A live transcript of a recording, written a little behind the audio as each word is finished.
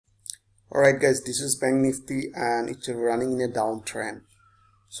Alright guys, this is Bank Nifty and it's running in a downtrend.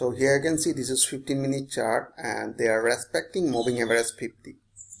 So here you can see this is 15-minute chart and they are respecting moving average 50.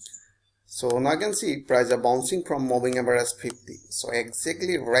 So now you can see price are bouncing from moving average 50. So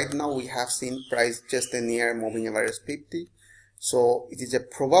exactly right now we have seen price just near moving average 50. So it is a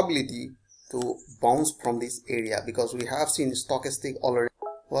probability to bounce from this area because we have seen stochastic already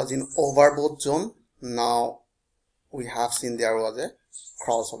was in overbought zone. Now we have seen there was a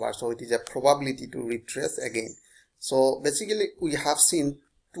crossover, so it is a probability to retrace again. So basically we have seen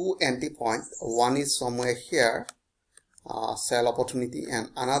two entry points. One is somewhere here, sell opportunity, and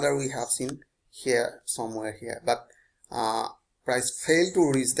another we have seen here, somewhere here, but price failed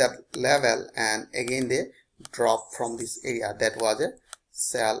to reach that level and again they drop from this area. That was a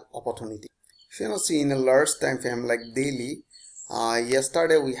sell opportunity. If you see in a large time frame like daily,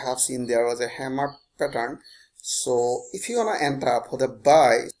 yesterday we have seen there was a hammer pattern. So if you want to enter for the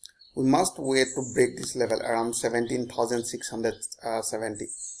buy, we must wait to break this level around 17,670.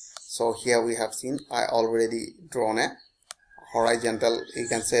 So here we have seen I already drawn a horizontal, you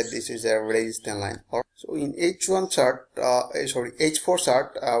can say this is a resistance line. So in H1 chart, H4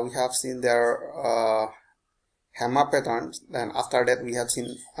 chart, we have seen there hammer patterns. Then after that we have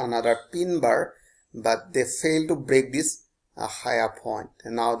seen another pin bar, but they failed to break this higher point,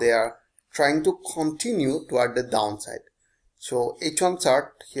 and now they are trying to continue toward the downside. So H1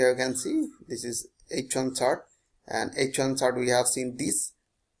 chart, here you can see this is H1 chart, and H1 chart we have seen this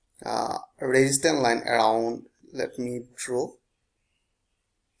resistance line around, let me draw,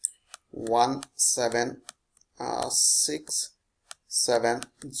 17670,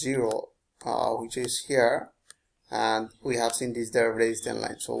 which is here, and we have seen this the resistance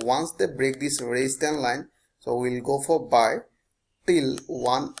line. So once they break this resistance line, so we'll go for buy till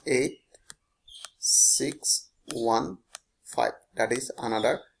 18615. That is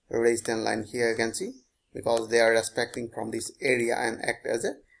another resistance line. Here you can see because they are respecting from this area and act as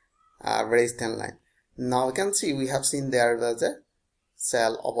a resistance line. Now you can see we have seen there was a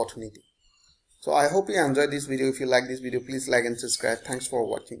sell opportunity. So I hope you enjoyed this video. If you like this video, please like and subscribe. Thanks for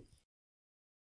watching.